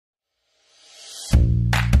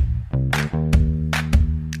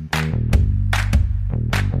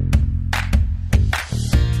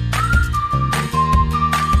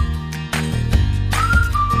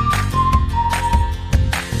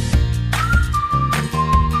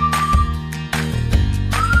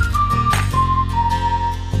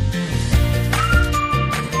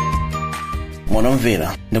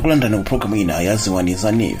Monomvera, ndikulandani ku programu ina ya Ziwani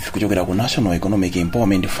za NIF kuchokera ku National Economic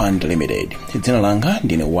Empowerment Fund Limited. Dzina langa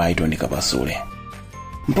ndine White Kapasule.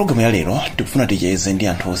 Mpulogalamu ya lero tikufuna ticheze ndi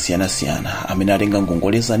anthu osiyanasiyana amene atenga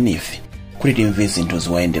ngongole za NIF kuti timve zinthu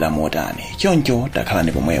ziwayendera motani. Choncho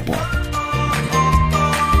takhalani pomwepo.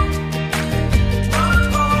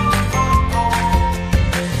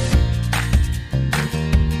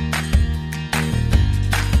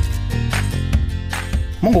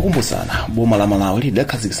 Mungokumbusana, boma la Malawi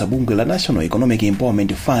lidakhazikitsa bungwe la National Economic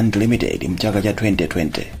Empowerment Fund Limited mchaka cha 2020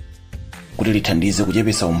 kuti lithandize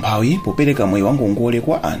kuchepetsa umphawi popereka mwayi wa ngongole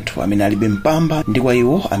kwa anthu amene alibe mpamba ndi kwa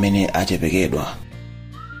iwo amene achepekedwa.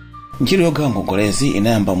 Ntchito yogawa ngongolezi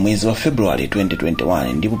inayamba mwezi wa February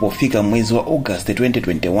 2021 ndipo pofika mwezi wa August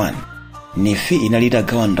 2021 NIF inali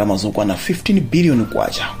itagawa ndalama zokwana 15 billion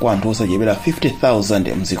kwacha kwa anthu osachepera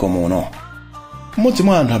 50,000 mdziko muno. Mmodzi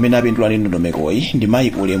mwa anthu amene apindula ndi ndondomekoyi ndi mayi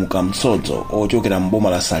Ulemu Kamsodzo ochokera mboma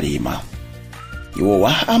la Salima.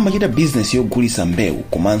 Iwowa amachita bizinesi yogulitsa mbewu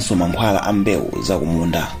komanso mankhwala a mbewu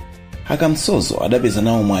zakumunda. Akamsodzo adapeza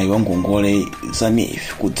nawo mwayi wa ngongole za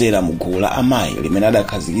NIF kudzera mu gulu la amayi limene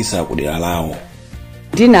adakhazikitsa ku dera lawo.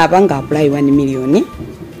 Ndinapanga apply 1 million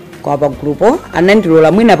kwa pagulupo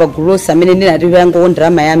anandilola mwina pagulu amene ndinatipa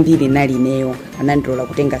ndalama yambiri nali neyo anandilola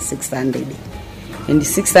kutenga 600. And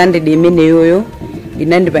 600 imene yoyo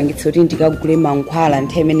inandipangitsa kuti ndikagule mankhwala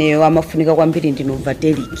nthawi imeneyo amafunika kwambiri ndi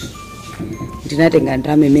Novatelic. Ndinatenga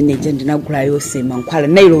ndalama imene ndinagula yonse mankhwala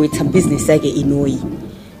nailowetsa business yake inoyi.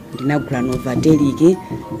 Ndinagula Novatelic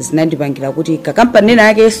zinandipangira kuti kakampani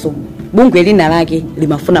nakenso bungwe lina lake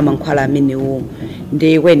limafuna mankhwala amenewo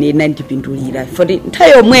ndi kwene inandipindulira for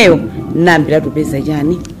nthawi yomweyo nambira tupeza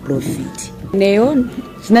chani profit. Neyo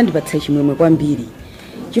zinandipatsa chimwemwe kwambiri.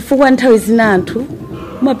 Chifukwa nthawi zina anthu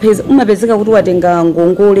umapezeka kuti watenga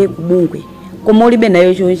ngongole kubungwe koma ulibe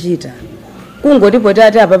nayo chochita. Kungoti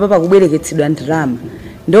potati apa pakubwereketsidwa ndalama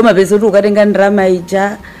ndio mapeza kuti ukatenga ndalama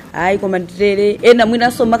ija ayi koma nditere ena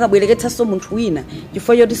mwinaso makabwereketsaso munthu wina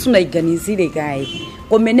chifukwa choti sunaiganizire kaye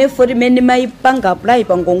komene foti mene maipanga apply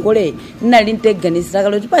pa ngongole nali nteganizira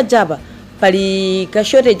kaloti pajapa pali ka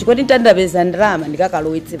shortage kuti ndandapeza ndalama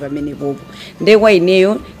ndikakalowetse pamene popo ndekwa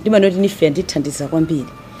ineyo ndimanoti NIF ndithandiza kwambiri.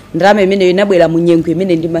 Ndalama imeneyo inabwera mu nyengo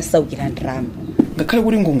imene ndimasaukira ndalama. Ngakhale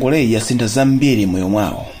kuti ngongoleyi yasintha zambiri moyo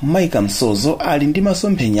mwawo, mayi Kamsodzo ali ndi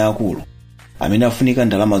masomphenya akulu amene afunika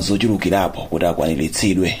ndalama zochulukirapo kuti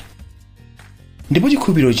akwaniritsidwe. Ndipo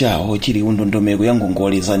chikhulupiriro chawo chili ndondomeko ya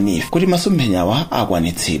ngongole za NIF kuti masomphenyawa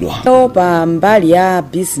akwanitsidwa. Pa mbali ya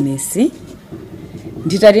business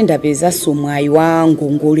nditati ndapeza mwayi wa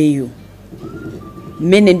ngongoleyo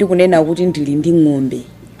mmene ndikunena kuti ndili ndi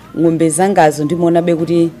ng'ombe zangazo ndimaonabe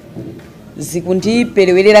kuti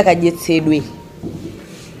zikundiperewera kadyetsedwe.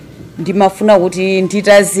 Ndimafuna kuti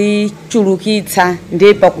nditazichulukitsa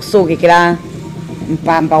ndi pakusokekera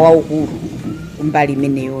mpamba waukulu kumbali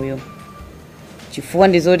imeneyoyo. Chifukwa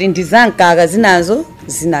ndizoti ndizankaka zinazo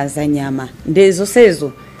zinaza nyama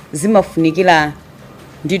ndezonsezo zimafunikira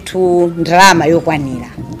ndithu ndalama yokwanira.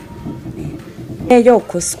 Eyo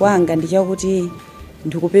khosi kwanga ndichakuti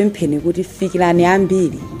ndikupempheni kuti fikirani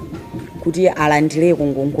ambiri kuti alandireko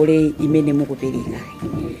ngongole imene mukupereka.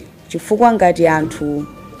 Chifukwa ngati anthu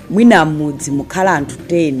mwina mmudzi mukhala anthu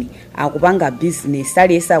 10 akupanga business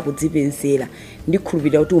aliyesa akudzipenzera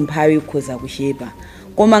ndikhulupirira kuti umphawi ukhoza kuchepa.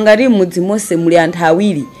 Koma ngati mmudzi monse muli anthu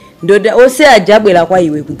awiri ndoti onse ajabwera kwa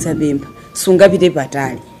iwe kudzapempha sungapite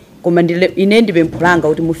patali. Koma ine ndipemphulanga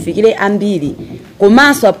kuti mufikire ambiri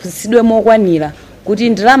komanso aphunzitsidwe mokwanira kuti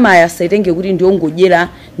ndalama yasaitenge kuti ndiongodyera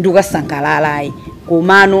ndikusangalalayi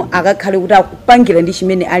komano akakhale kuti akupangira ndi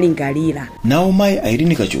chimene alingalira. Nawo mayi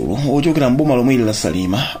Irene Kachulu ochokera mboma lomwe la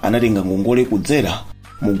Salima anatenga ngongole kudzera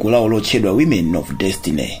mu gulu lawo lotchedwa Women of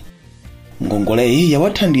Destiny. Ngongoleyi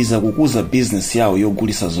yawathandiza kukuza business yawo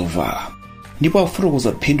yogulitsa zovala ndipo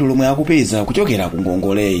afotokoza phindu lomwe akupeza kuchokera ku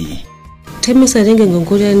ngongoleyi. Temesa tenge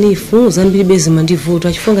ngongole ya NIF zambiri bezima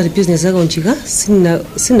ndivuta chifukwa ngati business yako nchika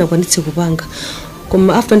sinakwanitse kupanga.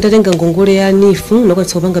 Koma after ndatenga ngongole ya NIF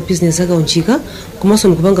nakwanitsa kupanga business yako nchika komanso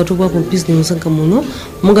ndikupanga topo apo business zanga muno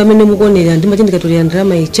monga amene mukuonera ndimati ndikatolera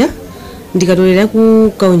ndalama ija ndikatolera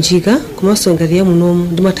ku kaunjika komanso ngati ya muno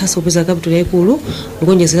ndimathanso kupeza capital yaikulu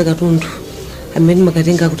ngonjezera katundu amene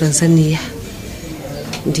makatenga ku Tanzania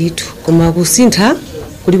ndithu koma kusintha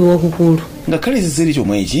kulipo wakukulu. Ngakhale zizili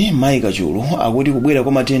chomwechi mayi Kachulu akuti kubwera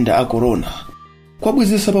kwa matenda a corona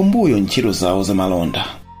kwabwezesa pambuyo ntchito zawo za malonda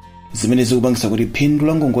zimene zikupangisa kuti phindu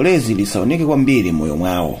la ngongolezi lisaoneke kwambiri moyo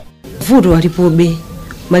mwawo. Vuto alipobe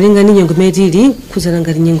malinga ndi nyengo imene tili kuzana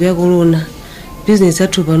ngati nyengo ya corona business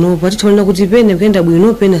yathu panopa titolera kuti pene kuyenda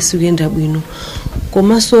bwino pena sikuyenda bwino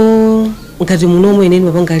komanso ngati munomwe ine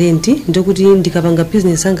mapanga renti ndikuti ndikapanga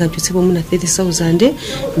business anga mchotsepo muna 30,000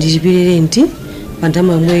 ndichipire renti pa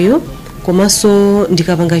ndalama yomweyo. Komanso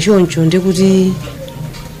ndikapanga choncho ndikuti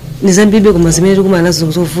nizambiribe koma zimene tikumana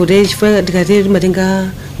nazo zovuta chifukwa ndikatero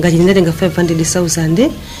timatenga ngati ndinatenga 500,000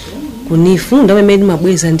 kunifu ndalama imene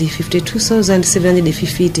mabweza ndi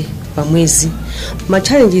 52,750 pa mwezi. Ma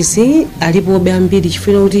challenges alipo ambiri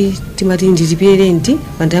chifukwa kuti timati ndilipire renti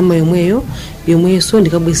pa ndalama yomweyo so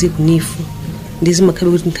ndikabwezi kunifu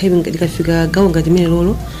ndizimakhala kuti nthawi ndikafika gawo ngati mene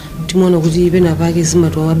lolo timaona kuti pena pake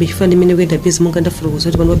zimatowabe chifukwa ndimene kuyenda business monga ndafotokoza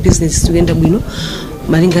kuti pano business tikuyenda bwino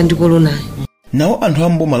malinga ndi corona. Nawo anthu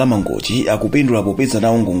amboma la Mangochi akupindula popeza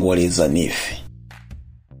nawo ngongole za NIF.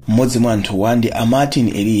 Mmodzi mwa anthu wandi Martin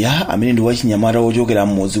Elia amene ndi wachinyamata ochokera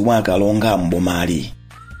mmodzi wa Kalonga mbomali.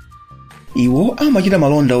 Iwo amachita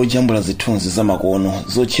malonda ojambula zithunzi za makono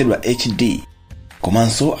zotchedwa HD,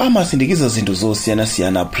 komanso amasindikiza zinthu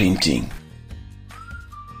zosiyanasiyana printing.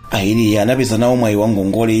 Elia anapeza nawo mwayi wa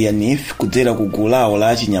ngongole ya NIF kudzera ku gulu lawo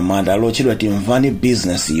la chinyamata lotchedwa Timvani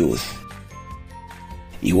Business Youth.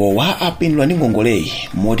 Iwowa apindula ndi ngongoleyi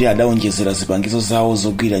moti adawonjezera zipangizo zawo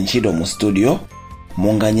zogwira ntchito mu studio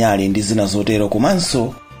monga nyale ndi zina zotero,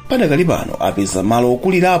 komanso padakali pano apeza malo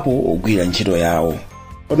okulirapo ogwira ntchito yawo.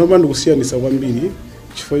 Panopa ndikusiyanisa kwambiri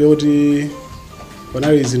chifukwa choti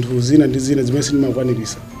panali zinthu zina ndi zina zimene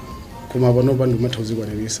sindimakwanirisa, koma panopa ndimatha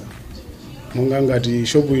kuzikwanirisa. Monga ngati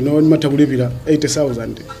shop ino ndimatha kulipira 80,000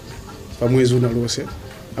 pa mwezi unalose.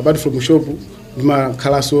 Apart from shop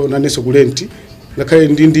ndimakhalaso nanenso kulenti ngakhale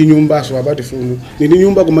ndi nyumbaso. Apart from ndi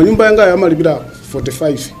nyumba, koma nyumba yanga yamalipira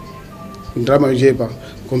 45 ndalama yochepa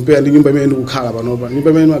compare ndi nyumba imene ndikukhala panopa. Nyumba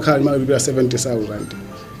imene ndimakhala imalipira 70,000.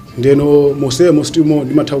 Ndeno mosemo stimo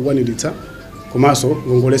ndimatha kukwaniritsa, komanso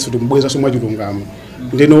ngongoleso tikubwezaso mwachilungamo.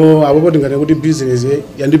 Ndeno apopo tingati kuti business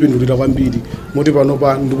yandipindulira kwambiri moti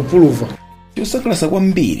panopa ndikupuluva. Chosangalatsa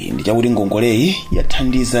kwambiri ndi chakuti ngongoleyi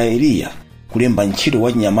yathandiza Elia kulemba ntchito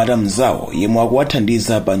wachinyamata mzawo yemwe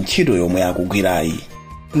akuwathandiza pa ntchito yomwe akugwirayi.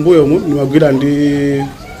 Mbuyomu ndimagwira ndi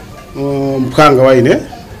mphanga wa ine,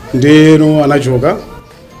 ndeno anachoka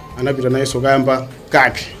anapita nayeso kayamba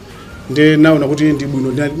kake. Ndi naona kuti ndi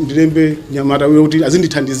bwino ndilembe nyamata uyo kuti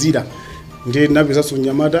azindithandizira. Ndi napezanso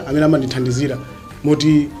nyamata amene amandithandizira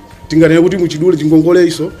moti tinganene kuti muchidule chingongole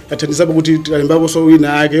iso yathandizapo kuti talembapo so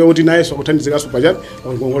wina ake kuti nayeso akuthandizikaso pachani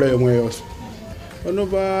pa ngongole yomweyonso.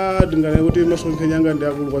 Panopa tinganene kuti masomphenya anga ndi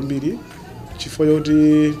akulu kwambiri chifukwa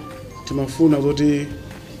choti timafuna kuti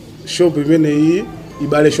shop imeneyi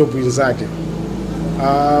ibale shop inzake.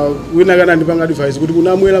 Wina kana ndipanga advice kuti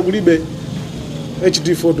kunamwera kulibe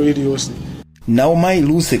HD photo iliyonse. Nawo mayi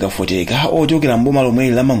Lucy Kafoteka ochokera mboma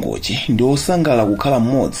lomweli la Mangochi ndi osangala kukhala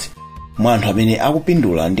mmodzi mwa anthu amene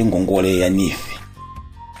akupindula ndi ngongole ya NIF.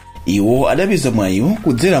 Iwo adapeza mwayiwo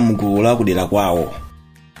kudzera mgulu la kudera kwawo.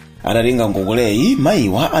 Atatenga ngongoleyi,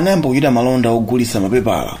 mayiwa anayamba kuchita malonda ogulitsa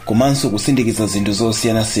mapepala komanso kusindikiza zinthu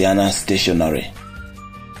zosiyanasiyana stationery.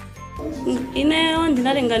 Ineyo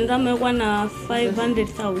ndinatenga ndalama yokwana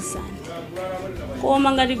 500,000.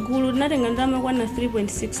 Koma ngati gulu ndinatenga ndalama yokwana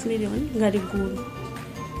 3.6 million ngati gulu.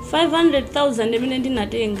 500,000 imene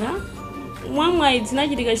ndinatenga mwamwayi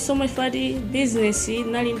zinachitika chisomo chifati business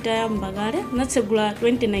nali ntayamba kale natsegula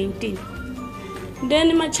 2019.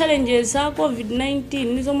 Then ma challenges a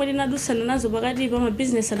COVID-19 nizomwe tinadusana nazo pakati pa ma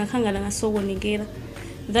business anakhangana nasokonekera.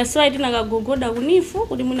 That's why tinakagogoda kunifu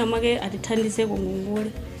kuti mwina mwake atithandize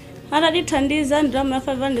ngongole. Atithandiza ndalama ya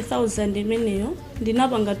 500,000 imeneyo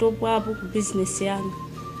ndinapanga top up ku business yanga.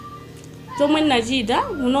 Zomwe ndinachita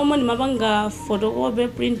munomo ndimapanga photocopy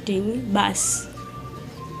printing basi.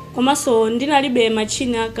 Komanso ndinalibe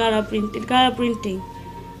machine ya color printing.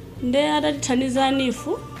 Nde atatithandiza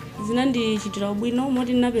nifu zinandichitira bwino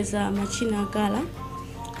moti ndinapeza machine ya color.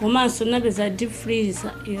 Komanso ndinapeza deep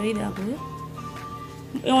freezer iyo ili apo.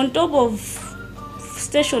 On top of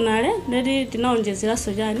stationery ndeti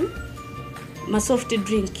tinaonjezeraso chani ma soft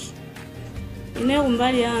drink. Ine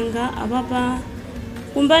kumbali yanga apapa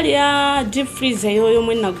kumbali ya deep freezer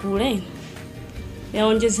yomwe ndinagula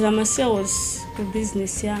yaonjezera ma sales ku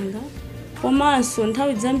business yanga. Komanso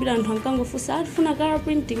nthawi zambiri anthu ankangofunsa atifuna color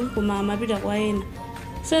printing koma amapita kwa ena.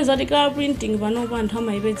 So zati color printing panopo anthu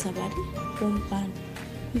amayipeza pati kompani.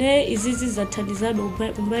 Nde izizi zathandizado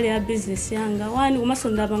kumbali ya business yanga. Wani komanso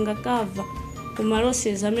ndapanga cover kuma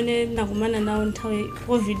losses amene nakumana nawo nthawi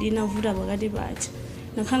COVID inavuta pakati pacha.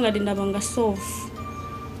 Nakhanga ndapanga solve.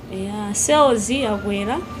 Sales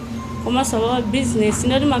yakwera komanso pa business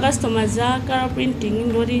ndoti ma customers a color printing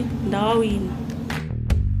ndoti ndawawina.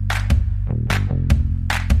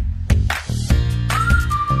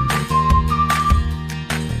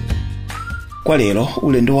 kwa lero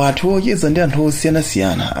ulendo wathu wocheza ndi anthu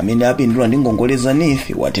osiyanasiyana amene apindula ndi ngongole za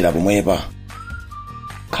NIF watera pomwepa.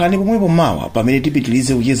 Khalani pomwepo mawa pamene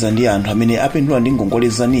tipitilize kucheza ndi anthu amene apindula ndi ngongole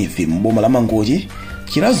za NIF m'boma la Mangochi,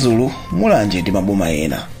 Chirazulu, Mulanje ndi maboma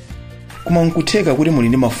ena. Koma nkutheka kuti muli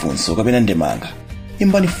ndi mafunso kapena ndemanga,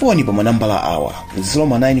 imbani foni pa manambala awa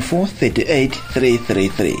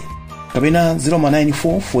 09438 kapena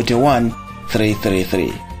 09441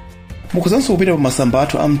 Mukuzanso kupita pa masamba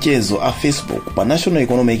athu a mchezo a Facebook pa National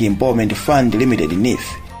Economic Empowerment Fund Limited NIF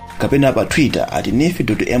kapena pa Twitter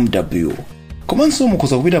 @nif.mw. Komanso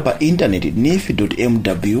mukhoza kupita pa internet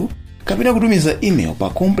nif.mw kapena kutumiza email pa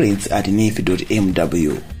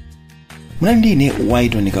complaints@nif.mw. Muna ndine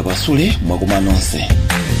White Kapasule mwakuma nonse.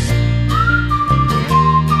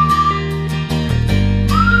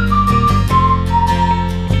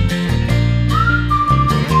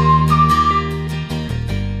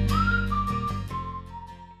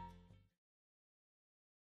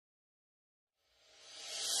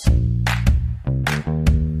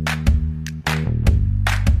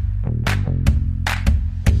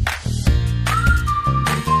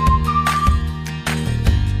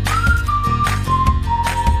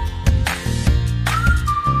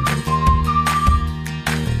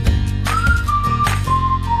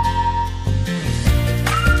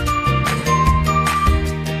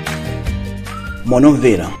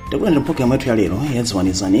 Monomvera, takulandira program yathu ya lero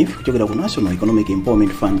yadziwaniza NIF kuchokera ku National Economic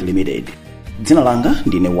Empowerment Fund Limited. Dzina langa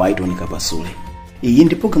ndine White Kapasule. Iyi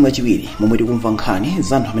ndi program yachiwiri momwe tikumva nkhani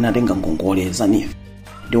za anthu amene atenga ngongole za NIF.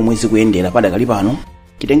 Ndi omwe zikuyendera padakali pano,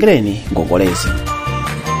 titengereni ngongolezi.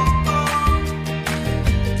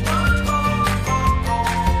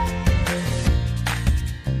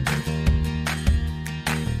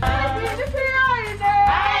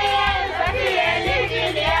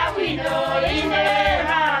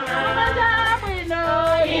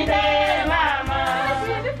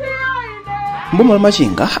 Mboma la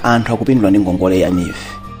Machinga anthu akupindula ndi ngongole ya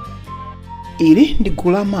NIF. Ili ndi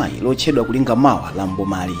gulu la amayi lotchedwa kulinga mawa la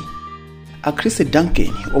mbomali. A Chris Duncan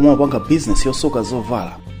omwe amapanga business yosoka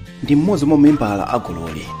zovala ndi mmodzi mwa membala a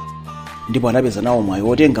gululi, ndipo anapeza nawo mwayi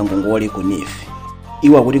wotenga ngongole ku NIF.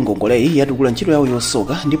 Iwo akuti ngongole iyi yatukula ntchito yawo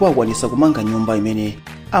yosoka ndipo akwanisa kumanga nyumba imene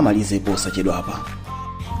amalize posachedwapa.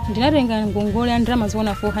 Ndinatenga ngongole ya ndalama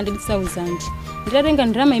zokwana 400,000. Nditatenga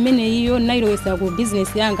ndalama imene iyo nailowesa ku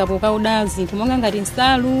business yanga pokauda zinthu monga ngati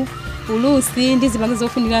nsalu, ulusi ndi zipangizo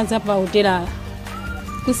zofunikira za pa hotelala.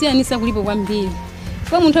 Kusiyanisa kulipo kwambiri.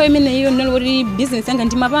 Kwa munthu imene iyo ndinaloti business yanga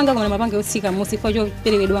ndimapanga koma mapanga yotsika musi kwa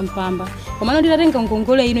choperekedwa mpamba. Koma nditatenga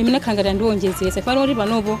ngongole ino imene khanga tandiwonjezesa. Fano kuti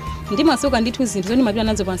panopo ndimasoka ndithu zinthu zoni mapira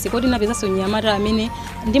nazo pansi kuti napeza sonyamata amene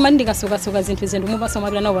ndikasoka zinthu zendo mupasa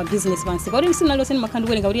mapira nawo pa business pansi. Kuti sinalo seni makhandu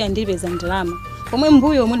kulenga kuti andipeza ndalama. Komwe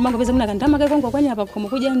mbuyo omwe ndimangopeza muna kandama kakongwa kwanya pa khomo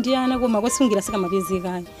kudya ndiyana koma kwasungira sika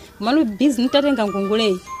mapezekayo. Komalo business nditatenga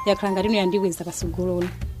ngongole yakhala ngati ino yandikweza kasugoloni.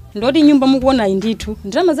 Ndoti nyumba mukuona indithu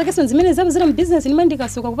ndalama zake so zimene zapo zira mu business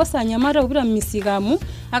ndimandikasoka kupasa anyamata kupita mmisikamu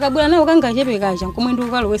akabwera nawo kangachepe kaja komwe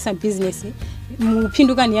ndikalowesa business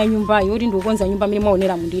muphindukani ya nyumbayo kuti ndikukonza nyumba imene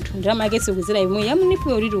mwaonera mu ndithu ndalama yake sikuzira imwe ya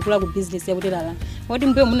munifuyo kuti ukula ku business ya kutelala kuti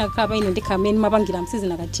mbuyo munakhala pa ine ndikhamene mapangira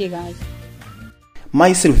msizina kathekayo.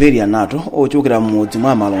 Mai Silveria Nato ochokera mmudzi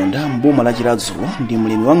mwa Malonda mboma la Chirazulu ndi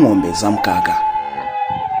mlimi wa ng'ombe za mkaka.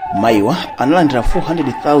 Maiwa analandira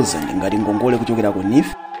 400,000 ngati ngongole kuchokera ku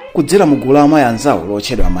NIF kudzera mu gulu la amayi anzawo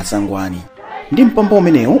lotchedwa Masangwani. Ndi mpamba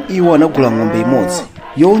umenewu iwo anagula ng'ombe imodzi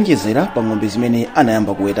yowonjezera pa ng'ombe zimene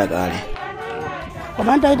anayamba kuweta kale.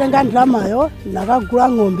 Koma nditaitenga ndalamayo nakagula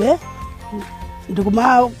ng'ombe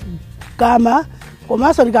ndikumakama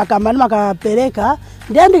komanso ndikakama ndimakapereka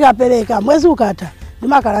ndiye ndikapereka mwezi ukatha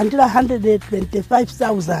ndimakalandira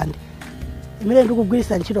 125,000 imene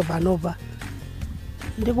ndikugwirisa ntchito panopa.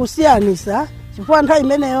 Ndikusiyanisa chifukwa nthawi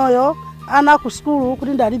imeneyoyo ana ku skulu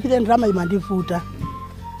kuti ndalipire ndalama imandivuta.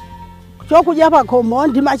 Chokudya pa khomo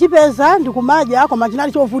ndimachipeza ndikumadya koma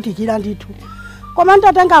chinali chovutikira ndithu. Koma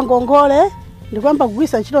nditatenga ngongole ndikwamba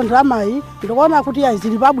kugwirisa ntchito ndalamayi ndikuona kuti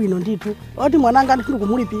zili pabwino ndithu. Oti mwananga ndithu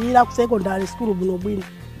ndikumulipirira ku secondary school bwinobwino.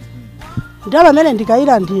 Ndalama imene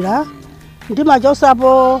ndikayilandira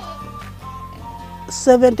ndimachosapo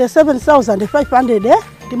 77,500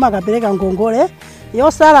 ndimakapereka ngongole.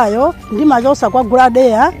 Yosalayo ndimachosa kwa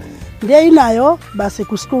guladeya ndiye inayo basi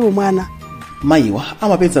ku skulu mwana. Maiwa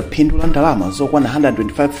amapeza phindu la ndalama zokwana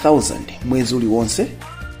 125,000 mwezi uliwonse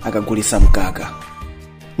akagulisa mkaka.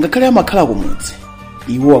 Ngakhale amakhala kumudzi,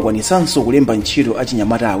 iwo akwanisanso kulemba ntchito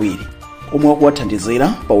achinyamata awiri omwe akuwathandizira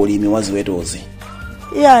pa ulimi wa ziwetozi.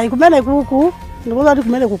 Iya kumene kuku ndikuza kuti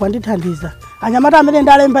kumene kukwandithandiza. Anyamata amene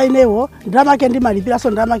ndalemba inewo ndalama yake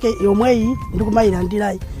ndimalipiraso ndalama yake yomweyi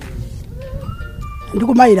ndikumayilandirayi.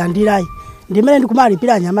 ndikumayilandirayi ndimene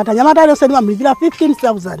ndikumalipira anyamata alonse ndimamulipira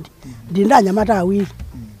 15,000 ndinda anyamata awiri.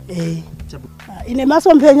 Ine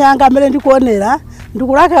masomphenya anga amene ndikuonera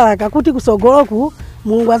ndikulakalaka kuti kusogoloku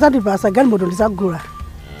Mulungu azatipasa galimoto ndisagula.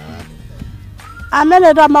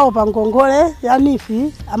 Amene tamaopa ngongole ya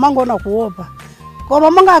nifi amangona kuopa.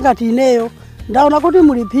 Koma monga ngati ineyo ndaona kuti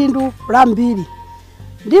muli phindu lambiri.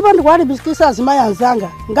 Ndipo ndikuwalimbikitsa azimayi anzanga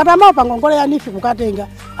ngati amaopa ngongole ya nifi kukatenga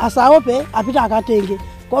asaope apita akatenge.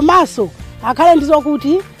 Komanso akhale ndizo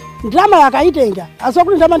kuti ndalama yakayitenga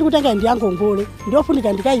azokuti ndalama ndikutenga ndi ngongole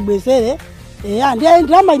ndiofunika ndikayibwezere. Ndiye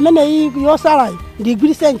ndalama imeneyi yosalayo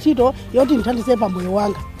ndigwiritse ntchito yoti ndithandize pa moyo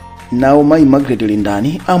wanga. Nawo mayi Margaret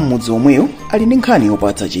Lindani amudzi omweyo ali ndi nkhani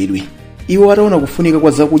yopatsa chidwi. Iwo ataona kufunika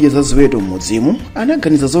kwa zakudya za ziweto m'mudzimu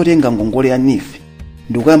anaganiza zotenga ngongole ya nifi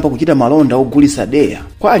ndikuyamba kuchita malonda ogulitsa deya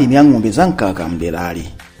kwa alimi a ng'ombe za mkaka mderali.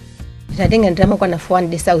 Ndatenga ndalama kwana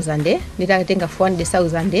 400,000 nditatenga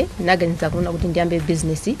 400,000 naganiza kuona kuti ndiyambe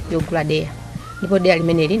business yogula deya ndipo deya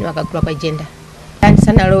limeneli ndimakagula pa agenda.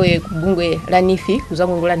 Sanalowe kubungwe la nifi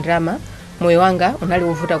kuzakongola ndalama moyo wanga unali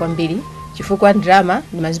wovuta kwambiri chifukwa ndalama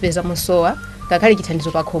ndimazipeza musowa ngakhale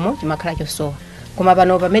chithandizo pakhomo chimakhala chosowa. Koma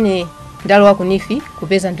pano pamene ndalowa ku nifi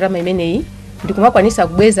kupeza ndalama imeneyi ndikumakwanisa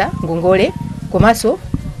kubweza ngongole komanso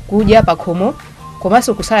kudya pakhomo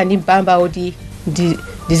komanso kusala ndi mpamba oti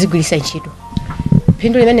ndizigwiritsa ntchito.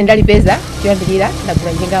 Phindu limene ndalipeza choyambirira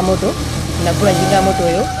ndagula njinga ya moto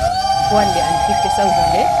yoyo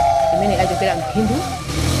 450,000 imene achokera mphindu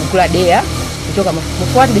kugula deya kuchoka mu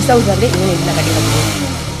 400,000 imene ndinakatenga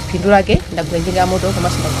phindu lake ndagula njinga ya moto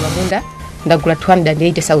komanso ndagula munda ndagula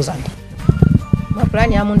 280,000.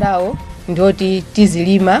 Mapulani ya mundawo ndioti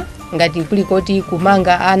tizilima ngati kulikoti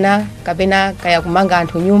kumanga ana kapena kaya kumanga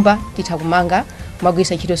anthu nyumba titha kumanga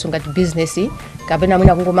kumagwiritsa ntchito ngati business kapena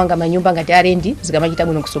mwina kungomanga manyumba ngati arendi zikamachita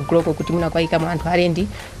bwino kusogoloko kuti mwina kwayika mu anthu arendi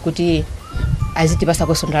kuti azitipasa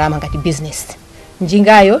ndalama ngati business.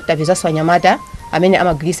 Njingayo tapezanso anyamata amene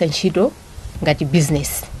amagwiritsa ntchito ngati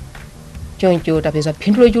business. Choncho tapeza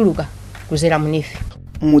phindu lochuluka kuzera mu nifi.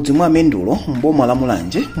 M'mudzi mwa Mendulo mboma la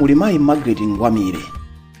Mulanje muli mayi Margaret Ngwamire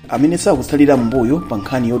amene sakutsalira mbuyo pa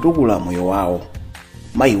nkhani yotukula moyo wawo.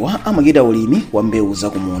 Mayiwa amachita ulimi wa mbewu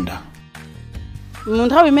zakumunda.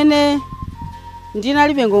 Munthawi imene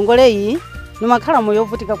ndinalibe ngongole iyi ndimakhala moyo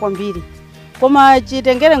wovutika kwambiri. Koma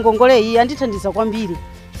chitengere ngongole iyi andithandiza kwambiri.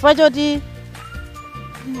 Chifukwa choti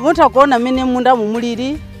mutakuona mene munda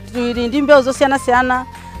mumuliri tili ndi mbewu zosiyana-siyana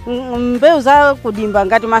mbewu za kudimba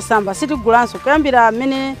ngati masamba sitigulanso kuyambira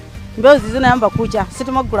amene mbewu zinayamba kucha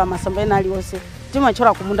sitimagula masamba ena aliwonse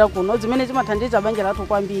timachola kumunda kuno zimene zimathandiza banja lathu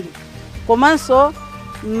kwambiri. Komanso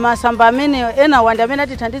masamba amene ena wandi amene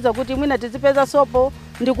atithandiza kuti mwina tizipeza sopo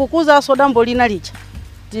ndikukuza dambo lina licha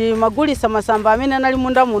timagulisa masamba amene anali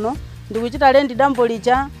munda muno ndikuchita lendi dambo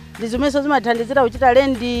licha ndizimeso zimathandizira kuchita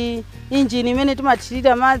lendi injini imene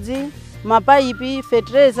timathirira madzi mapaipi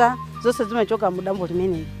fertilizer zonse zimachoka mu dambo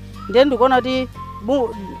limeneli. Ndiye ndikuona kuti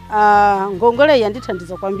ngongole iyi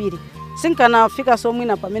yandithandiza kwambiri sinkanafika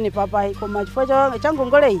somwina pamene papai koma chifukwa cha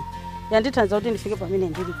ngongole iyi yandithandiza kuti ndifike pamene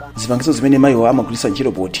ndili pano. Zipangizo zimene mayiwa amagwiritsa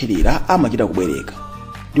ntchito pothirira amachita kubwereka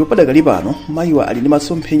ndipo padakali pano mayiwa ali ndi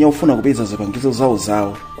masomphenya ofuna kupeza zipangizo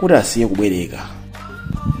zawo kuti asiye kubwereka.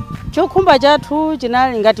 Chokhumba chathu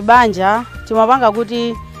chinali ngati banja timapanga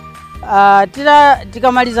kuti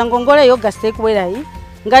tikamaliza ngongole yogasite kubwerayi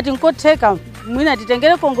ngati nkotheka mwina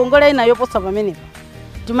titengere ngongole ina yoposa pamenepa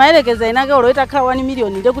timayerekeza inake oloita khala 1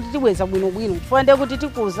 million ndiye kuti tibweza bwinobwino chifukwa ndiye kuti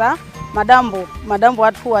tikuza madambo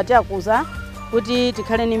athu ati akuza kuti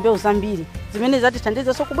tikhale ni mbewu zambiri zimene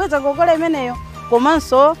zatithandiza so kubweza ngongole imeneyo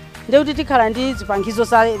komanso ndiye kuti tikhala ndi zipangizo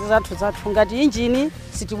zathu ngati injini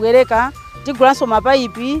sitibwereka tigulanso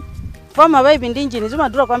mapaipi fa mapaipi ndi injini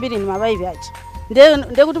zimadula kwambiri ni mapaipi acha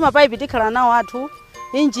ndiye kuti mapaipi tikhala nawo athu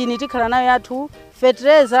injini tikhala nayo yathu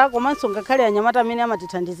fertilizer komanso ngakhale anyamata amene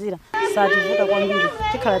amatithandizira sativuta kwambiri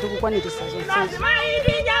tikhala tikukwanitsa zonse.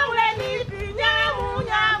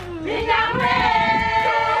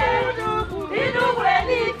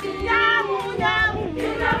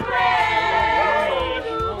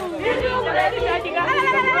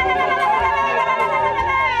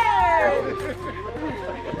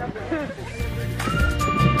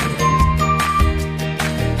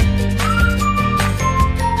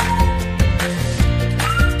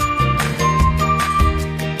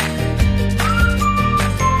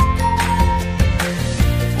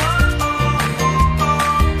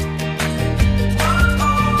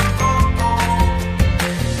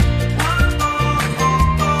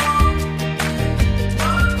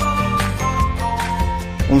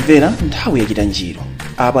 Umvera nthawi yachita njiro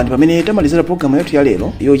apa ndi pamene tamalizira programu yathu ya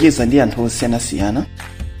lero yocheza ndi anthu osiyanasiyana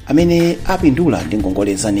amene apindula ndi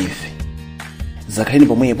ngongole za NIF. Zakhaleni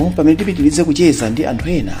pomwepo pamene tipitirize kucheza ndi anthu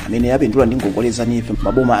ena amene apindula ndi ngongole za NIF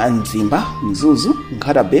maboma a Mzimba, Mzuzu,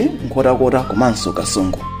 Nkhatabe, Nkhotakota komanso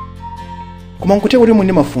Kasungu. Koma nkuthe kuti muli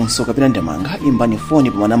ndi mafunso kapena ndemanga, imbani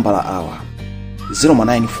foni pa manambala awa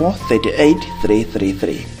 094 38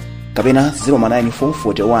 333 kapena 094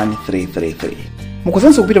 41 333.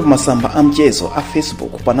 Mukuzanso kupita pa masamba a mchezo a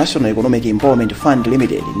Facebook pa National Economic Empowerment Fund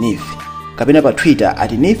Limited NIF kapena pa Twitter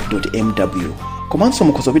 @nif.mw. Komanso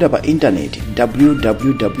mukuzopita pa internet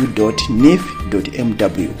www.nif.mw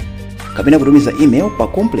kapena kutumiza email pa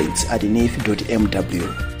complaints@nif.mw.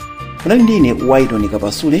 Munali ndine Wydon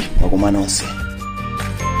Kapasule wakoma nonse.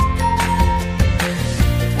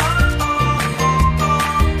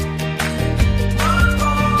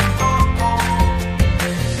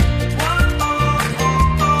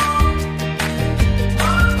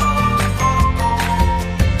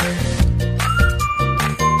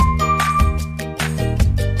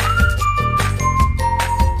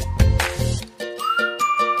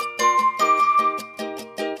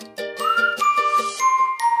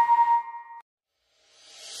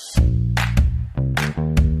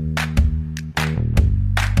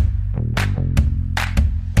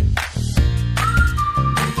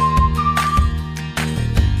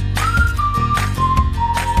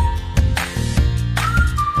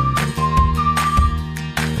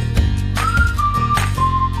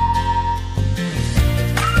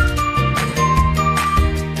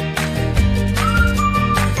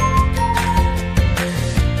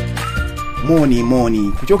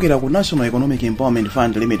 Moni kuchokera ku National Economic Empowerment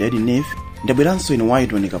Fund Limited NIF. Ndabweranso ine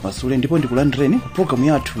Wydon Kapasule ndipo ndikulandireni ku programu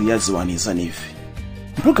yathu ya Ziwani za NIF.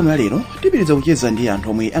 Programu ya lero tipitiriza kucheza ndi anthu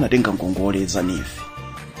omwe anatenga ngongole za NIF.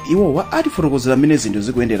 Iwowa atifotokozera mmene zinthu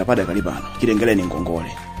zikuyendera padakali pano chilengereni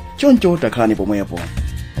ngongole. Choncho takhalani pomwepo.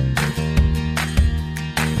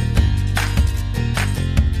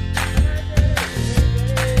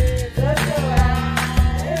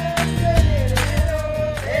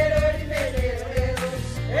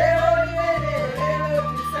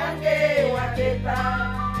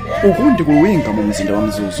 Uku ndi kuluwinga mu mzinda wa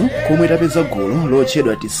Mzuzu komwe tapeza golo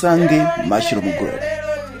lotchedwa Tisange Mushroom Grove.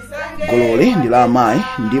 Golole ndi la amayi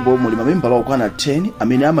ndipo muli mamembala okwana 10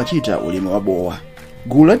 amene amachita ulimi wa bowa.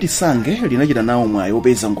 Gulu la Tisange linachita nawo mwayi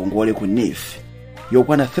wopeza ngongole ku NIF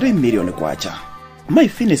yokwana 3 million kwacha. Mayi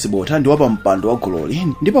Finesi Bota ndi wapa mpando wa gololi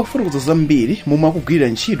ndipo akufotokoza zambiri momwe akugwirira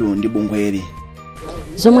ntchito ndi bungweli.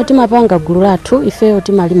 Zomwe timapanga gulu lathu ifeyo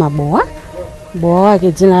timalima bowa. Bowa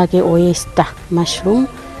wake dzina lake Oyster Mushroom.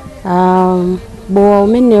 Bowa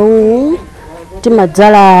umenewu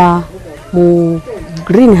timadzala mu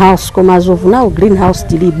greenhouse koma zovuna greenhouse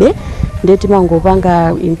tilibe ndiye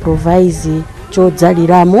timangopanga improvise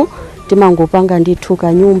chodzaliramo, timangopanga ndithu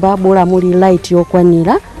kanyumba bola muli light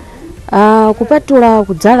yokwanira. Kupatula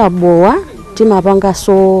kudzala bowa timapanga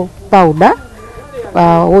so powder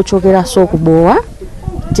wochokera so kubowa,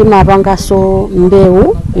 timapanga so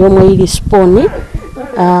mbewu yomwe ili sponi.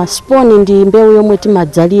 Sponi ndi mbewu yomwe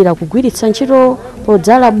timadzalira kugwiritsa ntchito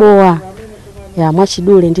podzala bowa ya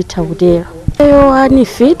mwachidule nditha kutero. Eyo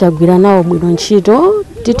anifi tagwira nawo bwino ntchito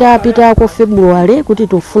titapita ku February kuti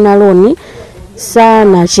tufuna loni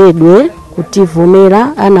sanachedwe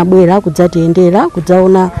kutivomera, anabwera kudzatiyendera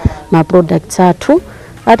kudzaona ma products athu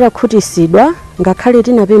atakhutisidwa ngakhale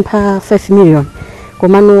tinapempha 5 million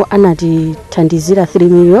komano anatithandizira 3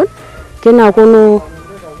 million. Kenakono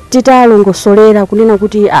titalongosolera kunena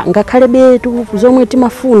kuti ngakhale betu zomwe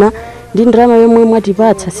timafuna ndi ndalama yomwe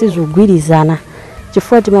mwatipatsa sizogwirizana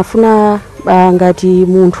chifukwa timafuna ngati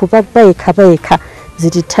munthu payekha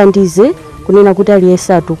zitithandize kunena kuti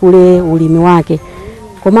aliyense atukule ulimi wake.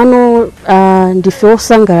 Komano ndife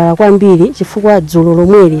osangalala kwambiri chifukwa dzulo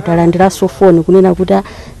lomweli talandiranso foni kunena kuti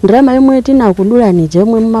ndalama yomwe tinakudulani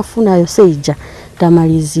yomwe mmafuna yoseija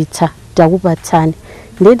tamalizitsa takupatsani.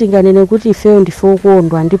 Ndiye tinganene kuti ifeyo ndife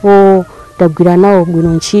okondwa ndipo tagwira nawo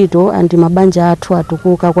bwino ntchito andi mabanja athu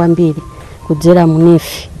atukuka kwambiri kudzera mu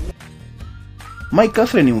NIF. Mike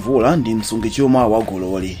Catherine Mvula ndi msungichuma wa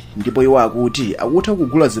gololi ndipo iwo akuti akutha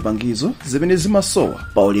kugula zipangizo zimene zimasowa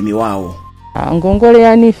pa ulimi wawo. Ngongole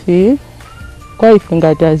ya NIF kwa ife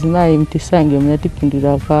ngati azimayi mtisange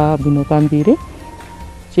munatipindula kwa bwino kwambiri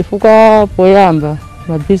chifukwa poyamba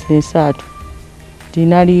ma business athu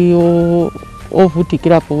tinali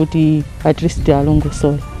ovutikirapo kuti at least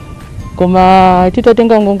alongosole. Koma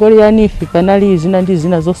titatenga ngongole ya NIF panali zina ndi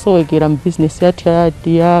zina zosowekera mu business yathu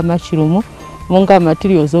ya mushroom monga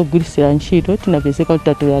materials ogwirisira ntchito tinapezeka kuti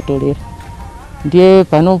tatoyatolera. Ndiye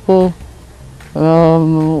panopo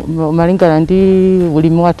malingana ndi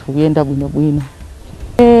ulimi wathu kuyenda bwinobwino.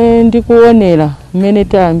 Ndikuonera mmene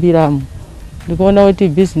tayambiramo, ndikuona kuti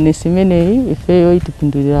business imeneyi ifeyo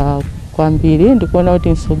itipindulira kwambiri. Ndikuona kuti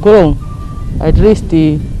msogolo at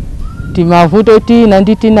least timavuto tina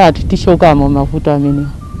ndi tinati tishokamo mavuto amenewa.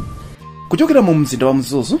 Kuchokera mu mzinda wa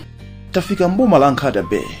Mzuzu tafika mboma la Nkhata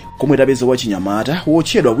Bay komwe tapeza wachinyamata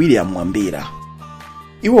wotchedwa William Mwambira.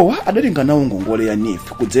 Iwowa adatenga nawo ngongole ya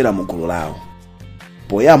NIF kudzera mu gulu lawo.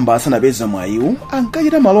 Poyamba asanapeza mwayiwu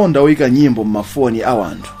ankachita malonda oyika nyimbo m'mafoni a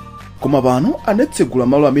anthu, koma pano anatsegula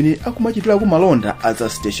malo amene akumachitirako malonda as a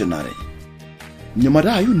stationary.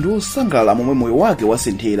 Mnyamatayu ndi osangalala momwe moyo wake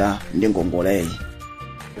wasinthira ndi ngongoleyi.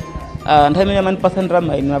 Nthawi imene amandipatsa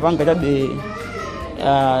ndalama ine napanga chabe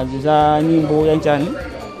za nyimbo yanchani,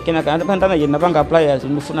 kenaka napanga appliers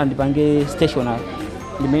ndifuna ndipange stationary,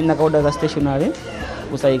 ndimene nakaoda za stationary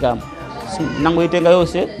kusayikamo nangoitenga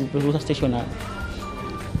yonse kupezusa stationary.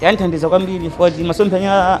 Yanthandiza kwambiri fuati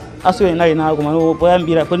masomphenya aswere nali nawo koma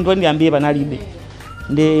poyambira ndiyambire panalibe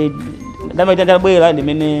ndi ndamaita bwera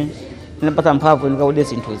ndimene ndinapata mphamvu ndikaode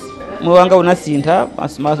zinthuzi. Moyo wanga unasintha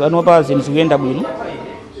maso anopa zinthu zikuyenda bwino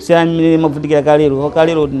siyamene mavutikira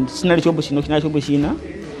kalero sinali chombo chino chinali chombo china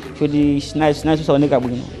choti sinali chosaoneka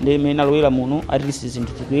bwino ndimene nalowera muno at least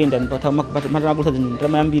zinthu zikuyenda ndipatamakusa zinthu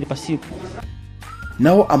ndamayambiri pasiku.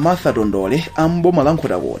 Nawo Amartha Tondole amboma la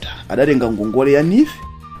Nkhotakota adatenga ngongole ya NIF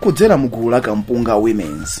kudzera mu gulu la Kampunga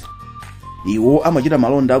Women's. Iwo amachita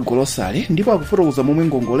malonda a grocery ndipo akufotokoza momwe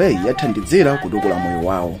ngongoleyi yathandizira kutukula moyo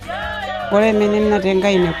wawo. Ngongole imene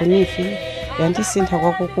ndinatenga ine ku NIF yandisintha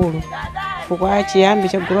kwakukulu, chifukwa chiyambi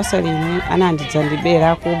cha grocery ine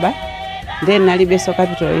anandidzandibera kuba then nalibenso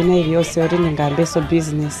capital ina iliyonse yoti ndingambenso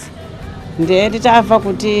business. Ndiye nditamva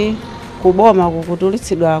kuti kuboma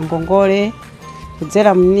kukutulitsidwa ngongole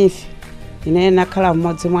kudzera mu NIF, ine nakhala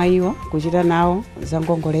mmodzi mwa iwo kuchita nawo za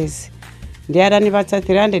ngongolezi. Ndiye adanipatsa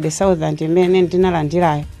 300,000 imene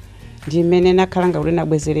ndinalandirayo ndi imene nakhala ngakuti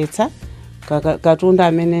nabwezeretsa katundu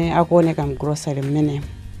amene akuoneka mu grocery mmenemo.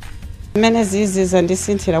 Imene zizi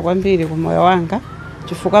zandisinthira kwambiri ku moyo wanga,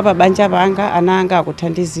 chifukwa pa banja panga ana anga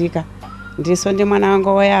akuthandizika. Ndiso ndi mwana wanga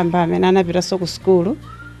woyamba amene anapitanso ku skulu,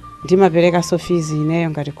 ndimaperekanso fees ineyo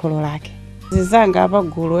ngati kholo lake. Zizanga pa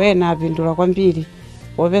gulu ena apindula kwambiri,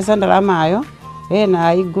 popeza ndalamayo ena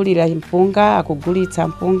ayigulira mpunga, akugulitsa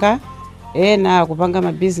mpunga, ena akupanga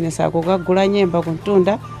mabusiness akukagula nyemba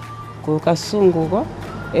kuntunda ku Kasunguko,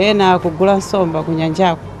 ena akugula nsomba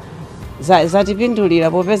kunyanjako.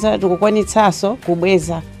 Zatipindulira popeza tikukwanitsaso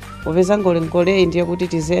kubweza, popeza ngolengole ndiye kuti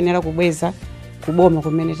tizenera kubweza kuboma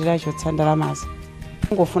kumene tilachotsa ndalamazo.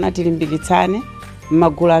 Ngofuna tilimbikitsane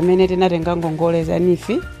m'magulu amene tinatenga ngongole za NIF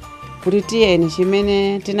kuti tiyeni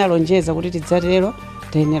chimene tinalonjeza kuti tidzatero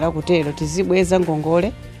tayenera kutero, tizibweza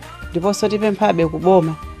ngongole. Ndiponso tipemphabe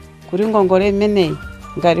kuboma kuti ngongole imeneyi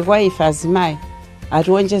ngati kwa ife azimayi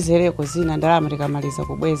atiwonjezereko zina ndalama tikamaliza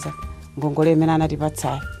kubweza ngongole imene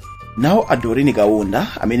anatipatsayo. Nawo Adorini Kaunda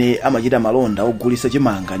amene amachita malonda ogulitsa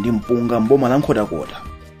chimanga ndi mpunga mboma la Nkhotakota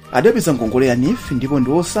adapeza ngongole ya NIF ndipo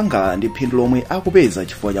ndi osangalala ndi phindu lomwe akupeza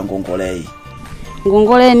chifukwa cha ngongoleyi.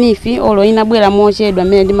 Ngongole ya NIF olo inabwera mochedwa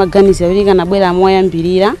amene ndimaganiza kuti ikanabwera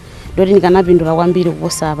moyambirira ndoti ndikanapindula kwambiri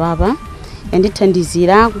kuposa apapa.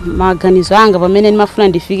 Yandithandizira maganizo anga pamene ndimafuna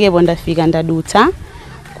ndifikepo ndafika ndadutsa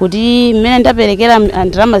kuti mmene ndaperekera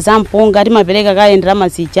ndalama za mpunga timapereka kale ndalama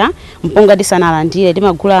zija mpunga tisanalandire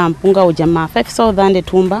timagula mpunga uja ma 5,000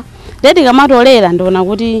 thumba ndeti kamatolera ndiona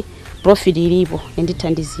kuti profit ilipo.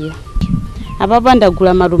 Yandithandizira apapa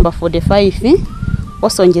ndagula matumba 45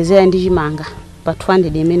 osonjezera ndi chimanga pa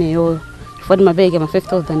 200 imene yoyo chifukwa timapereka ma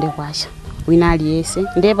 5,000 kwacha wina aliyese.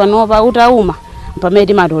 Ndiye panopa utauma pamene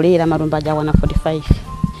timatolera matumba aja kwana 45.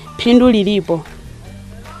 Phindu lilipo,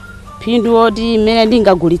 phindu oti mmene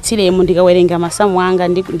ndingagulitsiremo ndikawerenga masamu anga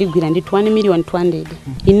ndigwira ndi 1,200,000.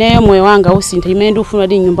 Ineyo moyo wanga usintha imene ndifuna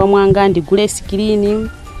kuti nyumba mwanga ndigule screen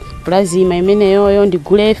plasma imene yoyo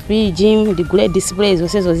ndigule fridge ndigule display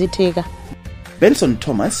zonsezo zitheka. Benson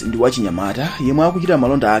Thomas ndi wachinyamata yemwe akuchita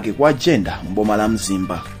malonda ake kwa Agenda mboma la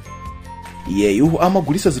Mzimba. Iyeyu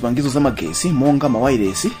amagulitsa zipangizo za magesi monga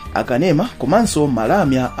mawayiresi, akanema komanso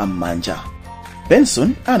malamya am'manja.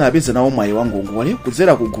 Benson anapeza nawo mwayi wa ngongole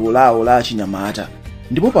kudzera ku gulu lawo la achinyamata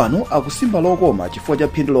ndipo pano akusimba lokoma chifukwa cha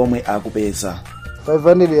phindu lomwe akupeza.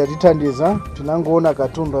 500 yatithandiza tinangoona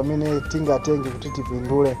katundu amene tingatenge kuti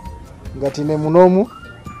tipindule. Ngati ine munomu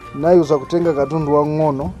nayuza kutenga katundu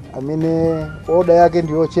wang'ono amene oda yake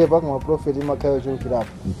ndiyo chepa koma profit imakhayo chulukirapo.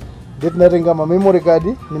 Ndeti natenga ma memory card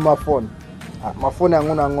ni mafoni. Mafoni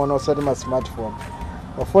ang'ono osati ma smartphone.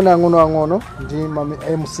 Mafoni ang'ono ndi ma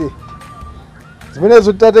MC.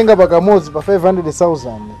 zimenezo titatenga pakamodzi pa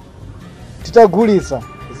 500,000 titagulisa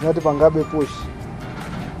zinatipangabe push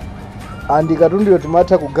andi katundu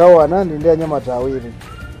timatha kugawana ndi anyamata awiri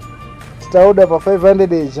titaoda pa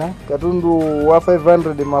 500 eja katundu wa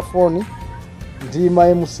 500 mafoni ndi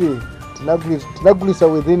ma MC tinagulisa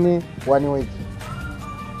within 1 week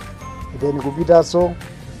then kupitaso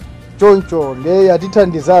choncho ndiye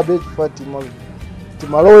atithandizabe chifukwa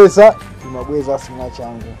timalowesa timabweza asina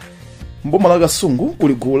changu. Mboma la Kasungu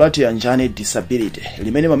kuli gulu lati Anjane Disability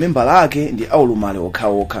limene mamembala ake ndi aulumale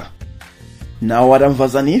okhaokha. Nawo atamva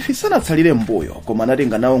zanifi sanatsalire mbuyo koma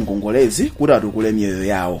anatenga nawo ngongolezi kuti atukule miyoyo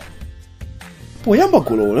yawo. Poyamba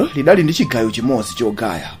gulolo lidali ndi chigayo chimodzi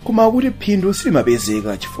chogaya koma akuti phindu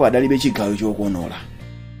silimapezeka chifukwa adalibe chigayo chokonola.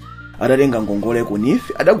 Adatenga ngongole ku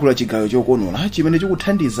NIF adagula chigayo chokonola chimene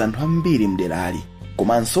chikuthandiza anthu ambiri mderali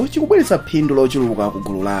komanso chikubweretsa phindu lochuluka ku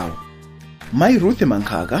gulu lawo. Mai Ruth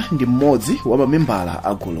Mankhaka ndi mmodzi wa mamembala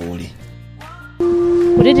a guloli.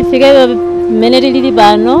 Kuti tifike mmene tilili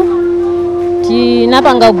pano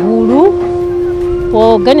tinapanga gulu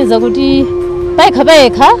poganiza kuti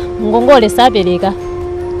payekha ngongole sapereka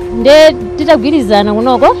nde titagwirizana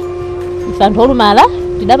kunoko ife anthu olumala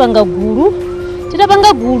tidapanga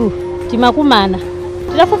gulu timakumana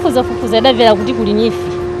titafufuza idamvera kuti kuli NIF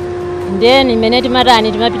ndeni mmene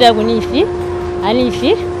timatani timapita ku NIF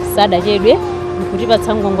anifi sadachedwe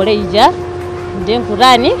nkutipatsa ngongole ija nde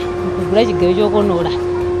nkutani nkugula chigayo chokonola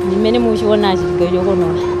ndi mmene muchionachi chigayo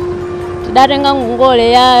chokonola tidatenga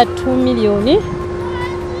ngongole ya 2 million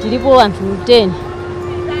tilipo anthu 10.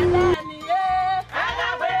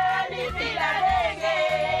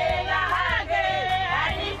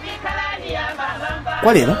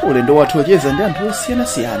 Kwa lero ulendo wathu ocheza ndi anthu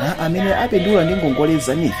osiyanasiyana amene apindula ndi ngongole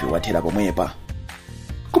za NIF wathera pomwepa.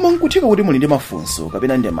 Koma nkuthika kuti muli ndi mafunso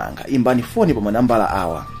kapena ndemanga imbani foni pa manambala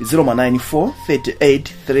awa 094 38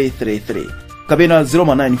 333 kapena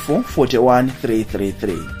 094 41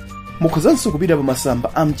 333. Mukhozanso kupita pa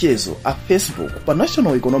masamba a mchezo a Facebook pa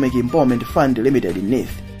National Economic Empowerment Fund Limited NIF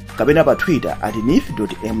kapena pa Twitter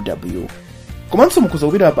 @nif.mw. Komanso mukhoza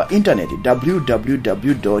kupita pa internet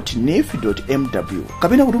www.nif.mw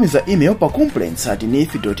kapena kutumiza email pa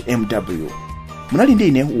complaints@nif.mw. Munali ndi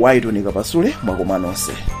ine Waiton Kapasule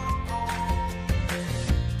mwakomanonse.